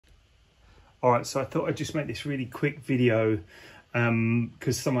All right, so I thought I'd just make this really quick video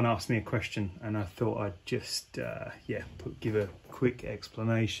because someone asked me a question and I thought I'd just give a quick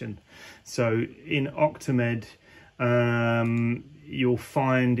explanation. So in Octamed, you'll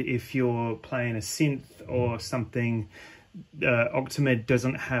find if you're playing a synth or something, Octamed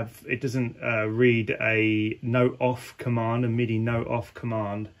doesn't read a note off command, a MIDI note off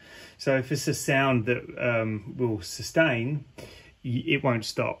command. So if it's a sound that will sustain, it won't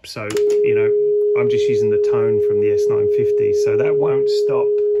stop. So, you know, I'm just using the tone from the S950, so that won't stop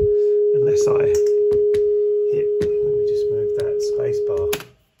unless I hit, let me just move that space bar,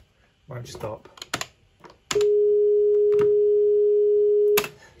 won't stop.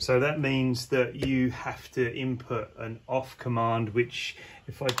 So that means that you have to input an off command, which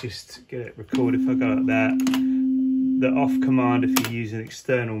if I just get it recorded, if I go like that, the off command if you use an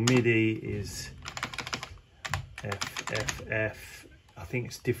external MIDI is F, F, F. I think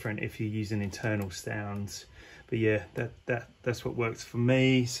it's different if you use an internal sounds, but yeah, that's what works for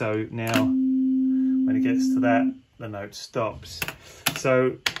me. So now when it gets to that, the note stops.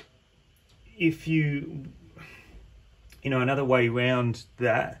 So if you know, another way around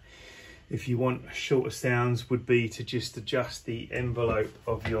that, if you want shorter sounds, would be to just adjust the envelope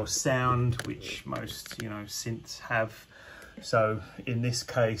of your sound, which most, you know, synths have. So in this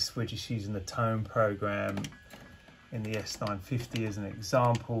case, we're just using the tone program in the S950 as an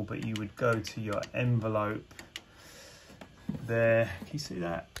example, but you would go to your envelope there. Can you see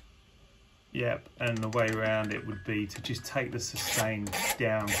that? Yep, and the way around it would be to just take the sustain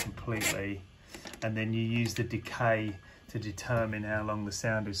down completely, and then you use the decay to determine how long the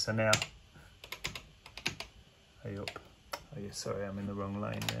sound is. So now, hey up. Oh yeah, sorry, I'm in the wrong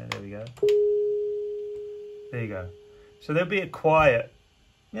lane there. There we go. There you go. So there'll be a quiet.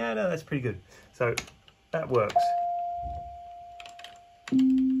 Yeah, no, that's pretty good. So that works.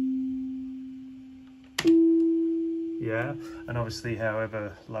 Yeah, and obviously,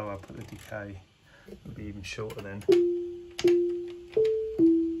 however low I put the decay, it'll be even shorter then.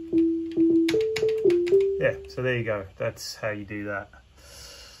 Yeah, so there you go. That's how you do that.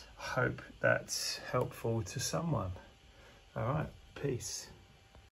 I hope that's helpful to someone. All right, peace.